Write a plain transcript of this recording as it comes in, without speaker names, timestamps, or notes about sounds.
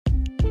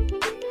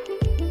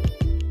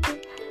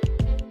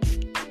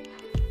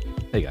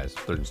Hey guys,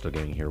 Third and Still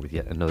Gaming here with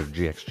yet another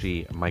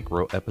GXG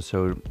micro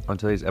episode. On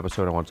today's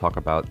episode, I want to talk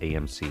about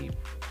AMC.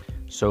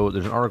 So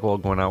there's an article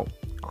going out,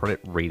 credit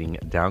rating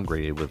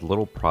downgraded with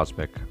little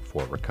prospect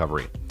for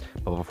recovery.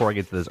 But before I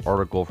get to this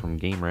article from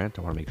Game Rant,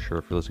 I want to make sure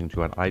if you're listening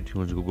to it on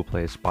iTunes, Google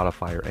Play,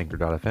 Spotify, or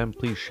Anchor.fm,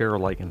 please share,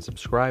 like, and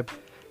subscribe.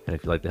 And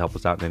if you'd like to help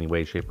us out in any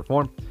way, shape, or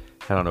form,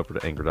 head on over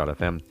to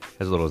Anchor.fm.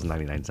 As little as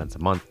 99 cents a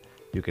month,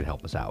 you can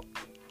help us out.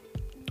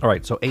 All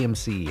right, so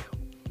AMC.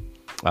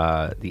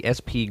 The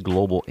SP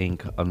Global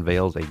Inc.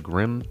 unveils a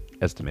grim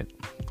estimate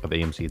of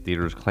AMC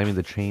theaters, claiming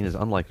the chain is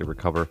unlikely to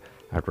recover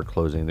after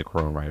closing the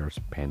coronavirus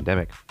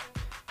pandemic.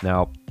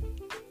 Now,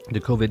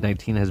 the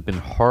COVID-19 has been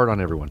hard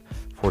on everyone,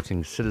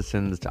 forcing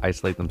citizens to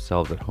isolate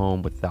themselves at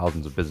home, with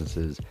thousands of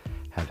businesses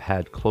have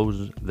had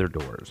closed their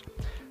doors.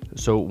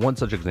 So one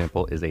such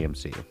example is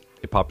AMC,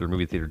 a popular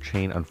movie theater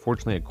chain.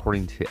 Unfortunately,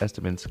 according to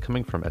estimates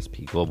coming from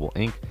SP Global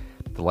Inc.,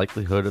 the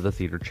likelihood of the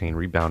theater chain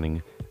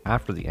rebounding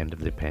after the end of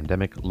the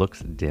pandemic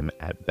looks dim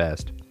at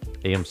best.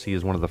 AMC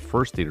is one of the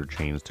first theater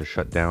chains to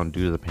shut down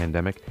due to the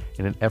pandemic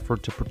in an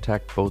effort to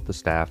protect both the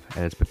staff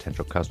and its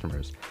potential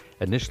customers.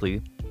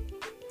 Initially,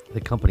 the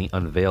company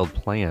unveiled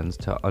plans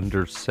to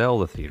undersell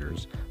the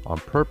theaters on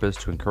purpose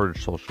to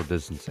encourage social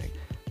distancing,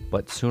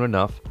 but soon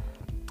enough,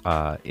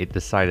 it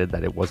decided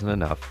that it wasn't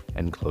enough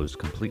and closed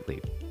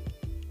completely.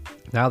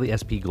 Now the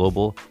SP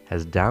Global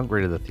has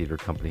downgraded the theater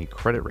company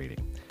credit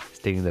rating,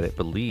 stating that it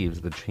believes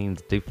the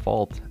chain's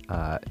default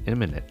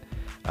imminent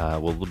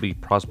will be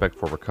prospect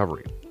for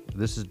recovery.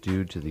 This is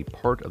due to the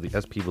part of the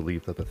SP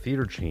belief that the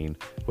theater chain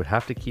would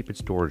have to keep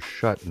its doors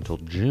shut until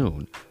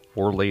June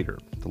or later.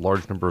 The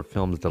large number of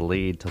films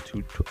delayed to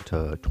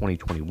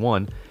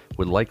 2021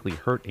 would likely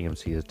hurt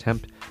AMC's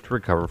attempt to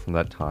recover from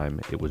that time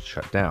it was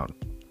shut down.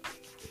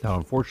 Now,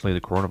 unfortunately,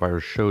 the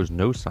coronavirus shows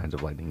no signs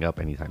of lightening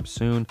up anytime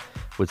soon,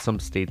 with some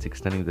states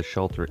extending the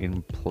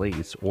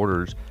shelter-in-place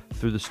orders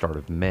through the start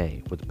of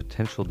May, with the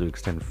potential to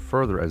extend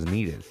further as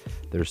needed.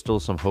 There's still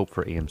some hope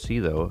for AMC,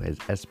 though, as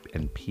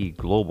S&P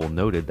Global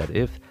noted that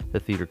if the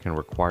theater can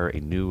require a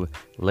new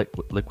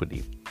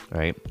liquidation,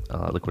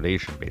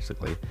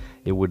 basically,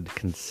 it would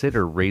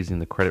consider raising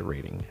the credit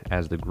rating,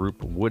 as the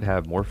group would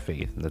have more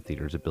faith in the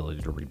theater's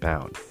ability to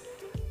rebound.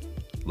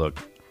 Look.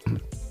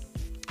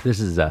 This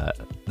is a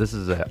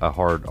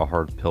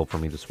hard pill for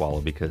me to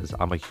swallow, because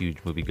I'm a huge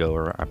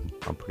moviegoer.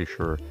 I'm pretty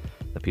sure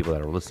the people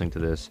that are listening to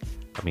this,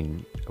 I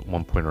mean, at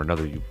one point or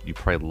another, you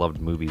probably loved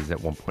movies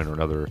at one point or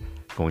another,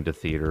 going to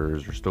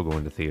theaters or still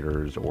going to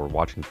theaters or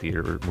watching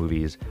theater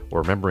movies, or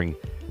remembering,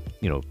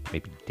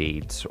 maybe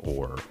dates,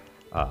 or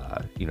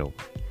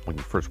when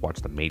you first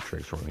watched The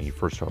Matrix, or when you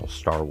first saw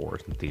Star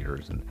Wars in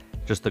theaters, and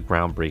just the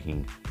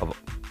groundbreaking of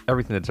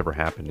everything that's ever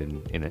happened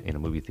in a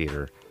movie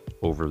theater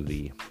over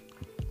the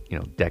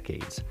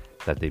decades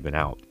that they've been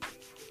out.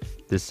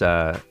 This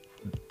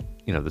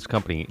this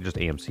company, just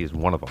AMC, is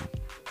one of them.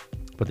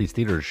 But these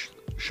theaters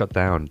shut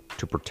down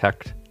to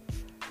protect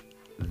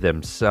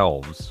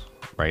themselves,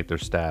 right? Their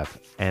staff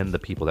and the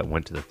people that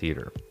went to the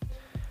theater.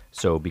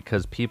 So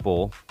because we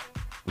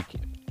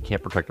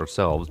can't protect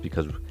ourselves,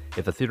 because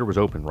if the theater was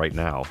open right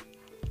now,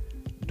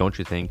 don't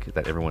you think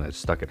that everyone that's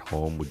stuck at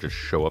home would just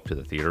show up to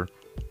the theater?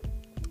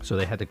 So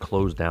they had to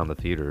close down the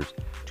theaters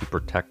to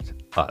protect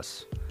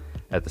us.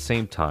 At the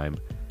same time,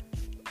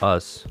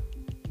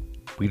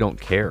 we don't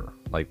care.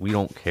 We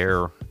don't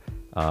care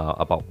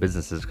about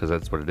businesses, because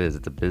that's what it is.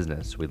 It's a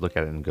business. We look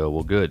at it and go,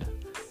 well, good.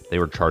 They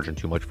were charging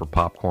too much for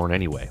popcorn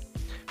anyway,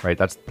 right?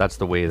 That's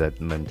the way that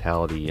the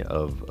mentality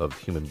of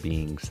human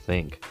beings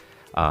think.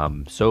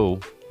 So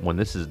when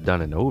this is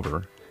done and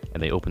over,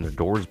 and they open their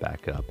doors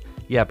back up,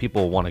 yeah,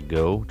 people want to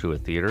go to a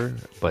theater,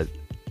 but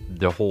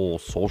the whole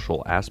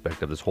social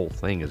aspect of this whole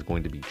thing is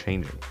going to be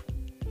changing,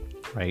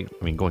 right?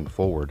 I mean, going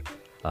forward,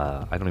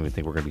 I don't even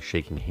think we're going to be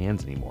shaking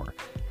hands anymore.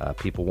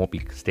 People won't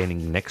be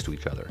standing next to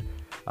each other.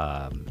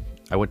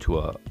 I went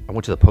to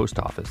the post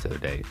office the other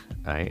day.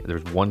 There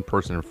was one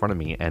person in front of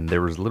me, and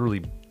there was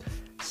literally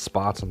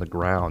spots on the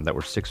ground that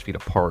were 6 feet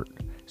apart,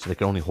 so they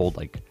could only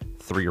hold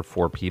 3 or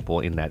 4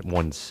 people in that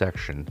one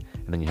section,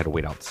 and then you had to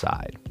wait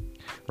outside,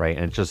 right?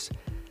 And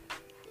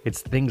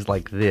it's things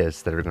like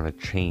this that are going to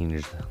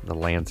change the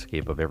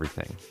landscape of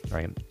everything,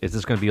 right? Is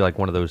this going to be like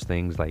one of those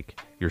things, like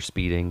you're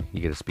speeding,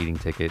 you get a speeding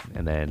ticket,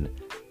 and then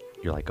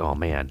you're like, oh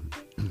man,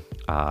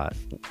 I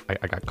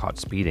got caught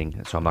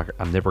speeding, so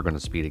I'm never going to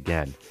speed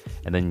again.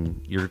 And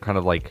then you're kind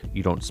of like,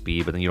 you don't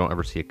speed, but then you don't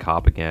ever see a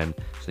cop again,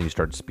 so then you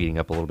start speeding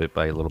up a little bit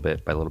by a little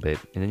bit by a little bit,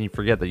 and then you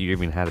forget that you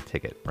even had a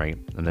ticket, right?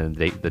 And then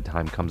the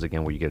time comes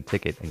again where you get a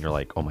ticket, and you're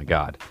like, oh my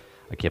god,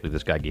 I can't believe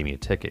this guy gave me a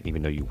ticket,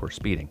 even though you were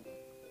speeding.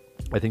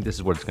 I think this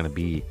is what it's going to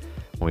be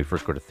when we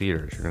first go to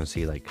theaters. You're going to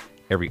see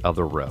every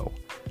other row,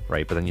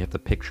 right? But then you have to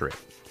picture it.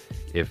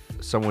 If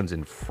someone's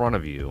in front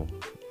of you,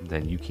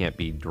 then you can't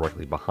be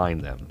directly behind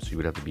them. So you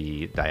would have to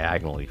be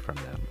diagonally from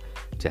them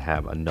to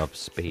have enough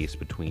space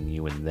between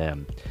you and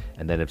them.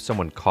 And then if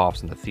someone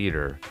coughs in the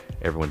theater,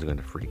 everyone's going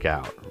to freak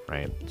out,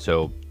 right?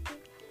 So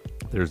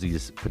there's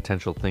these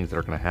potential things that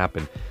are going to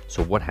happen.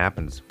 So what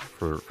happens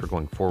for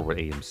going forward with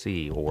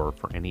AMC or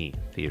for any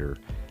theater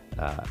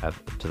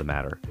to the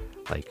matter.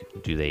 Like,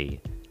 do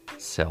they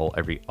sell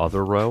every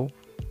other row,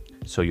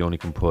 so you only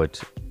can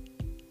put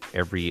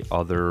every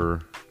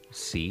other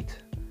seat,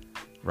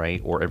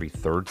 right? Or every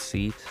third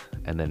seat,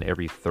 and then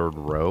every third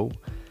row.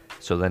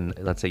 So then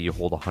let's say you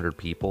hold 100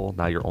 people.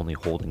 Now you're only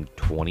holding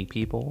 20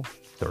 people,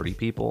 30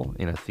 people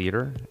in a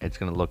theater. It's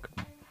going to look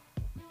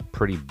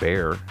pretty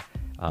bare.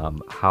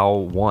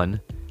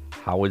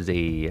 How is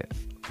a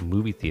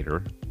movie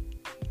theater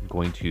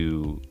going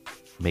to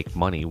make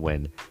money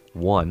when,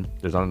 one,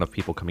 there's not enough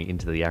people coming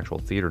into the actual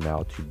theater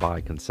now to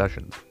buy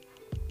concessions?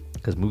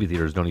 Because movie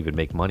theaters don't even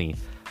make money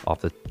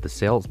off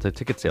the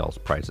ticket sales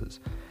prices,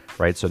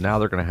 right? So now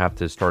they're going to have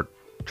to start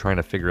trying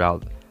to figure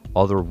out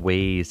other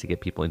ways to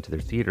get people into their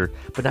theater,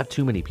 but not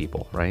too many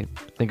people, right?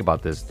 Think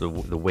about this, the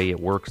way it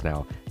works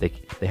now. They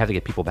have to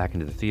get people back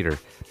into the theater,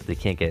 but they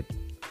can't get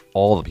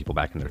all the people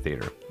back in their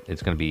theater.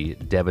 It's going to be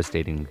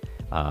devastating.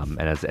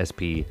 And as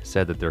SP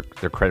said, that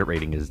their credit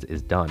rating is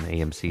done.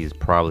 AMC is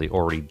probably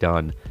already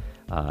done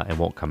and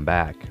won't come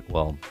back.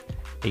 Well,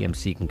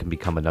 AMC can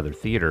become another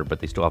theater, but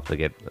they still have to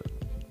get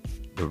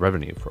the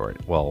revenue for it.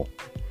 Well,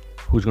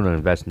 who's going to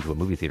invest into a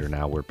movie theater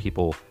now where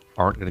people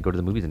aren't going to go to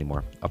the movies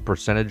anymore?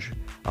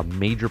 A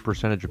major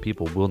percentage of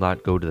people will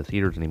not go to the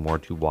theaters anymore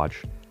to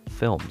watch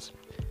films.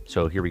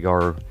 So here we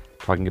are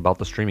talking about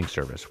the streaming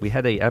service. We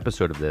had a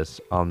episode of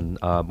this on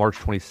March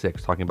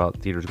 26th talking about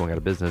theaters going out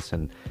of business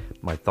and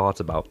my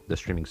thoughts about the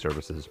streaming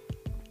services.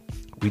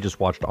 We just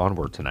watched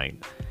Onward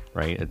tonight,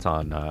 right? It's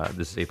on,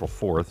 this is April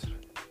 4th,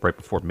 right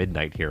before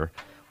midnight here.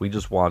 We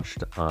just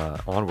watched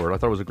Onward. I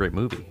thought it was a great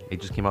movie.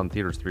 It just came out in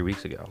theaters 3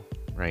 weeks ago,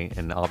 right?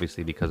 And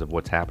obviously because of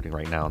what's happening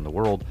right now in the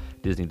world,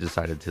 Disney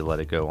decided to let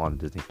it go on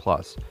Disney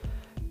Plus.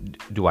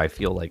 Do I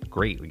feel like,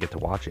 great, we get to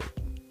watch it?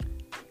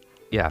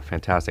 Yeah,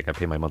 fantastic. I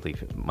pay my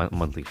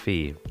monthly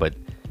fee, but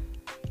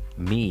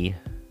me,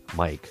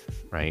 Mike,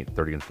 right,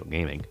 30 and Still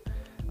Gaming,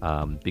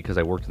 because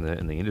I worked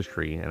in the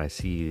industry and I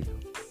see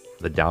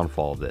the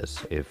downfall of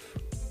this.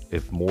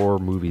 If more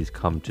movies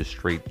come to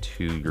straight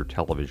to your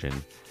television,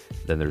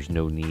 then there's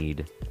no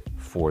need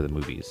for the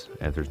movies.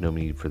 And if there's no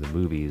need for the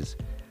movies,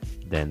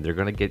 then they're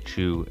going to get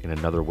you in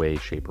another way,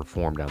 shape, or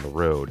form down the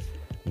road,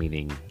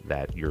 meaning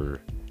that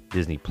your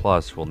Disney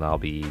Plus will now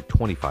be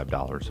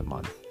 $25 a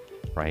month,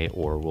 right?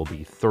 Or will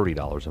be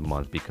 $30 a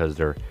month because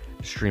they're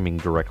streaming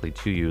directly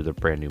to you the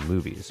brand new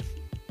movies.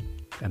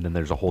 And then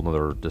there's a whole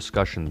nother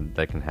discussion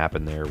that can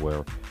happen there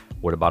where,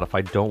 what about if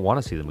I don't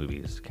want to see the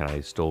movies? Can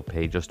I still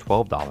pay just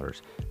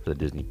 $12 for the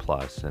Disney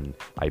Plus? And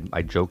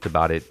I joked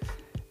about it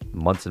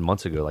months and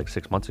months ago, like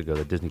 6 months ago,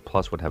 that Disney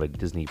Plus would have a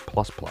Disney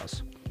Plus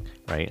Plus,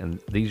 right? And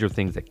these are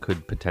things that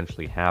could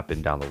potentially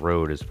happen down the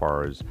road as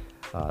far as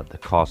the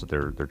cost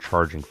that they're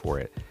charging for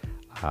it.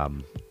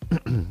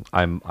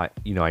 I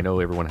know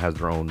everyone has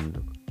their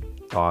own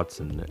thoughts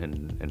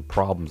and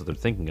problems that they're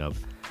thinking of.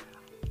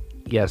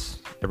 Yes,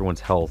 everyone's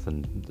health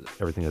and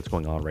everything that's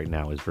going on right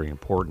now is very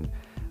important,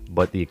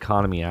 but the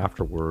economy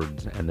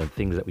afterwards and the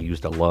things that we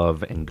used to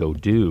love and go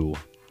do,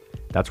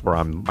 that's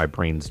where my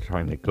brain's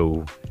trying to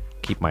go,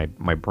 keep my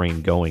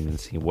brain going and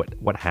see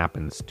what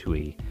happens to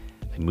a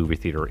movie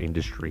theater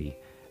industry,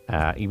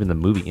 even the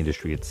movie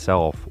industry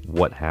itself,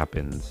 what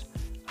happens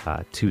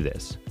to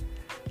this.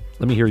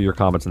 Let me hear your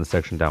comments in the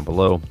section down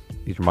below.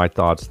 These are my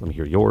thoughts. Let me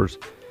hear yours.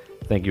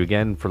 Thank you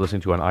again for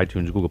listening to on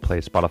iTunes, Google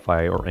Play,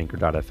 Spotify, or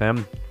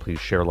Anchor.fm. Please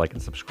share, like,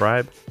 and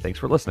subscribe. Thanks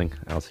for listening.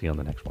 I'll see you on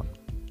the next one.